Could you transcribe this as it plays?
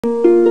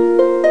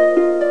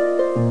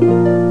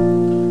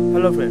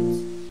Hello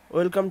friends,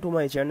 welcome to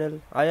my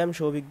channel. I am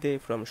souvik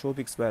from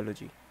Souvik's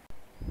Biology.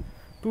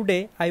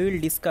 Today I will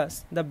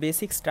discuss the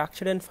basic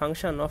structure and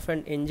function of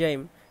an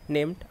enzyme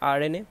named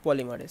RNA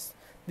polymerase.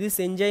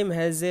 This enzyme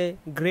has a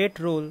great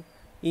role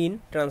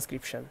in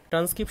transcription.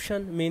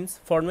 Transcription means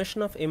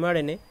formation of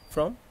mRNA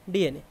from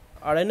DNA.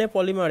 RNA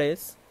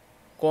polymerase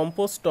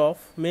composed of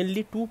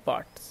mainly two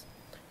parts.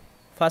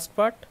 First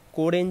part,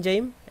 core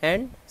enzyme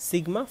and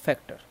sigma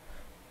factor.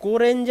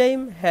 Core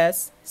enzyme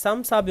has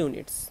some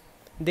subunits.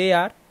 They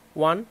are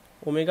 1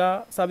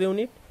 omega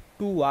subunit,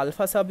 2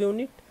 alpha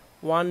subunit,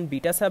 1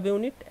 beta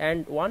subunit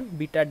and 1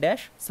 beta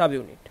dash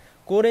subunit.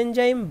 Core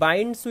enzyme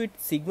binds with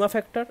sigma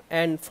factor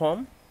and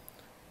form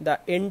the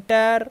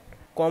entire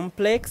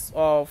complex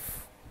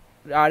of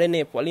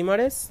RNA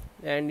polymerase,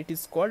 and it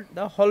is called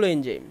the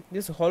holoenzyme.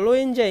 This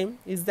holoenzyme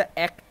is the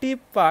active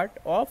part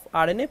of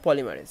RNA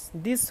polymerase.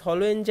 This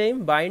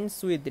holoenzyme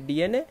binds with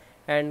DNA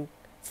and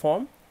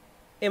form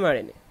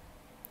mRNA.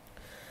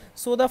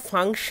 So the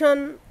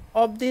function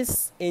of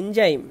this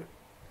enzyme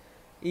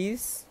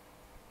is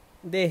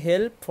they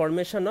help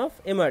formation of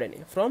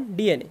mRNA from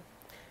DNA,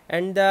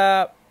 and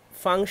the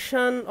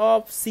function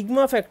of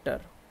sigma factor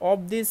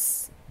of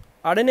this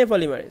RNA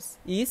polymerase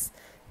is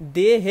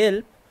they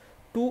help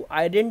to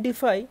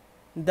identify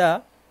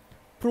the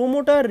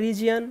promoter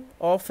region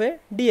of a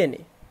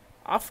DNA.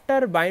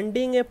 After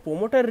binding a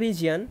promoter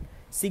region,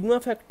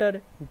 sigma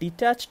factor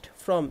detached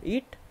from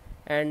it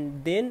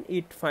and then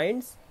it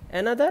finds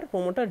another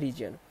promoter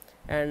region,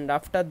 and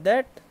after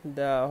that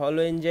the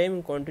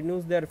holoenzyme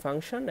continues their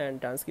function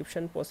and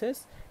transcription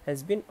process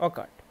has been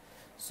occurred.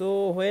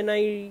 So when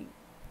I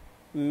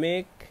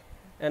make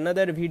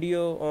another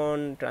video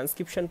on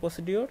transcription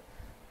procedure,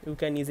 you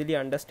can easily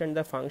understand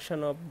the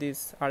function of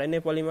this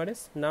RNA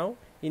polymerase. Now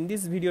in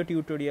this video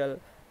tutorial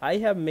I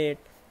have made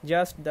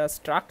just the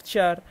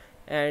structure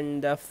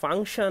and the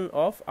function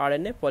of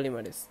RNA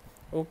polymerase.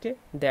 Okay,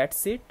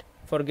 that's it.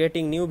 For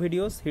getting new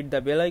videos, hit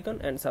the bell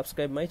icon and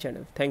subscribe my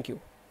channel. Thank you.